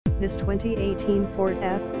This 2018 Ford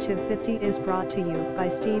F-250 is brought to you by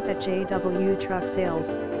Steve at JW Truck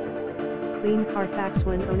Sales. Clean Carfax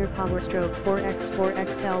 1 owner Power Stroke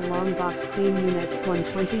 4x4XL long box clean unit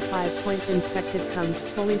 125-point inspected comes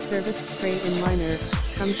fully serviced spray in liner.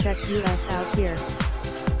 Come check us out here.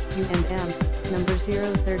 U&M, number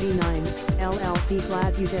 039, LLP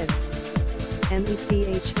glad you did.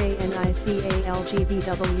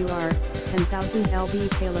 MECHANICALGBWR, 10,000 lb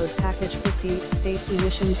payload package 50 state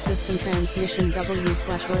emission system transmission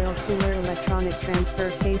W/oil cooler electronic transfer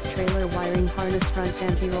case trailer wiring harness front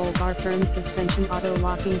anti-roll bar firm suspension auto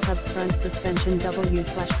locking hubs front suspension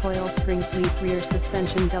W/coil springs leaf rear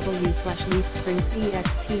suspension W/leaf springs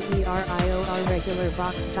EXTERIOR regular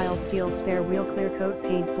box style steel spare wheel clear coat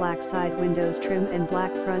paint black side windows trim and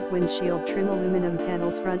black front windshield trim aluminum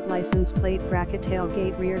panels front license plate bracket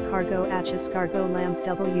tailgate rear cargo hatches cargo lamp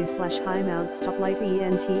W/high mount stoplight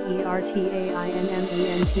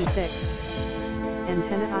ENTERTAINMENT fixed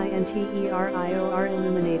antenna INTERIOR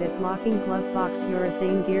illuminated locking glove box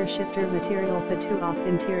urethane gear shifter material FA2 off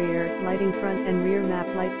interior lighting front and rear map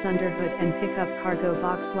lights under hood and pickup cargo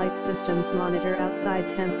box light systems monitor outside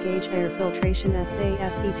temp gauge air filtration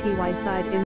SAFETY side